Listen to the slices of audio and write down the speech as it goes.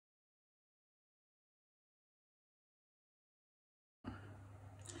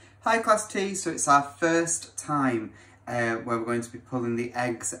Hi Class T, so it's our first time where we're going to be pulling the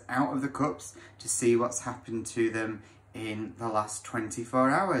eggs out of the cups to see what's happened to them in the last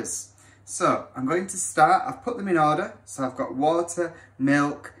 24 hours. So I'm going to start, I've put them in order, so I've got water,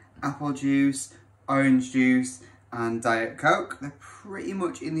 milk, apple juice, orange juice and Diet Coke. They're pretty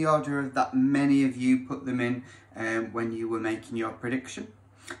much in the order of that many of you put them in when you were making your prediction.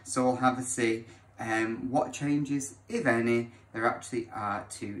 So we'll have a see what changes, if any, there actually are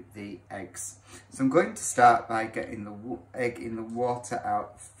to the eggs. So I'm going to start by getting the egg in the water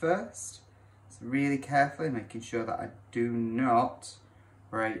out first. So really carefully making sure that I do not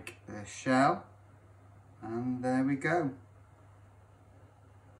break the shell. And there we go.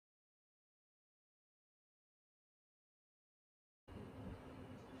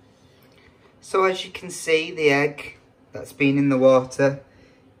 So as you can see, the egg that's been in the water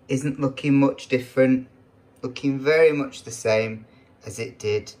isn't looking much different, looking very much the same as it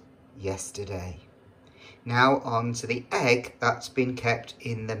did yesterday. Now on to the egg that's been kept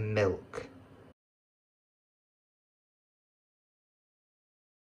in the milk.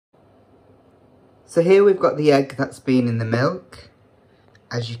 So here we've got the egg that's been in the milk.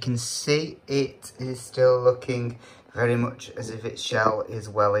 As you can see, it is still looking very much as if its shell is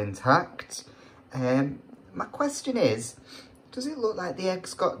well intact. My question is, does it look like the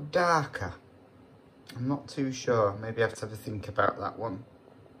egg's got darker? I'm not too sure. Maybe I have to have a think about that one.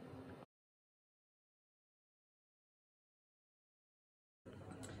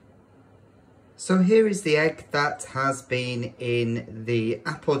 So here is the egg that has been in the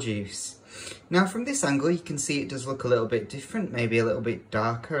apple juice. Now from this angle you can see it does look a little bit different, maybe a little bit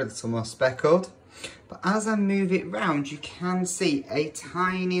darker, a little more speckled. But as I move it round you can see a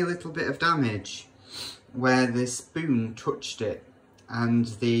tiny little bit of damage where the spoon touched it. And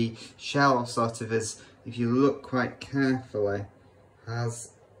the shell sort of, as if you look quite carefully,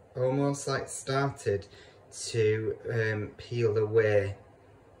 has almost like started to peel away.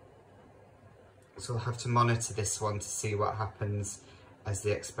 So we'll have to monitor this one to see what happens as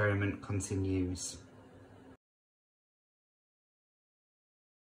the experiment continues.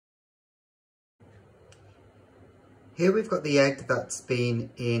 Here we've got the egg that's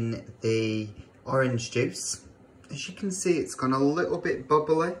been in the orange juice. As you can see, it's gone a little bit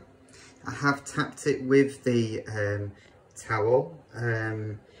bubbly. I have tapped it with the towel,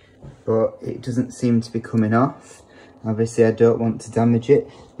 but it doesn't seem to be coming off. Obviously, I don't want to damage it.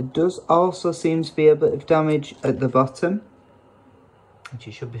 There does also seem to be a bit of damage at the bottom, which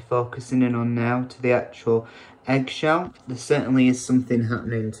you should be focusing in on now, to the actual eggshell. There certainly is something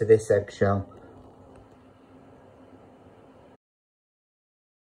happening to this eggshell.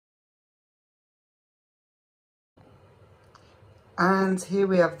 And here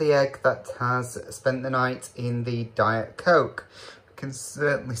we have the egg that has spent the night in the Diet Coke. I can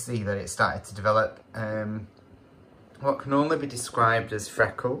certainly see that it started to develop what can only be described as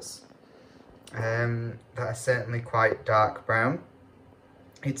freckles. That are certainly quite dark brown.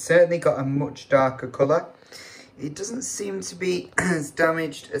 It's certainly got a much darker colour. It doesn't seem to be as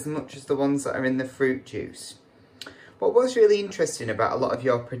damaged as much as the ones that are in the fruit juice. What was really interesting about a lot of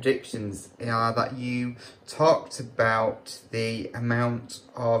your predictions are that you talked about the amount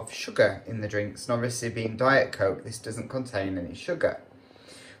of sugar in the drinks. And obviously being Diet Coke, this doesn't contain any sugar.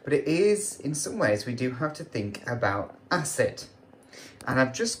 But it is, in some ways, we do have to think about acid. And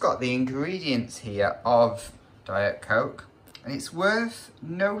I've just got the ingredients here of Diet Coke. And it's worth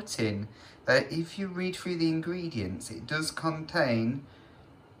noting that if you read through the ingredients, it does contain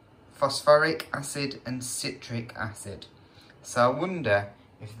phosphoric acid and citric acid. So I wonder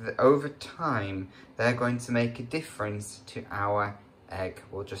if over time they're going to make a difference to our egg.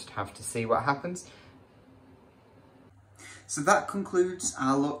 We'll just have to see what happens. So that concludes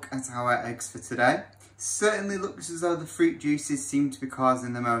our look at our eggs for today. Certainly looks as though the fruit juices seem to be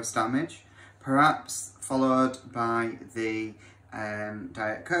causing the most damage, perhaps followed by the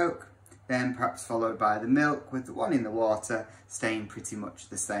Diet Coke, then perhaps followed by the milk, with the one in the water staying pretty much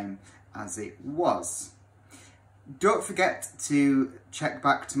the same as it was. Don't forget to check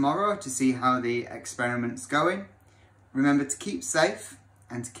back tomorrow to see how the experiment's going. Remember to keep safe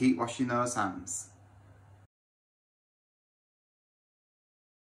and to keep washing those hands.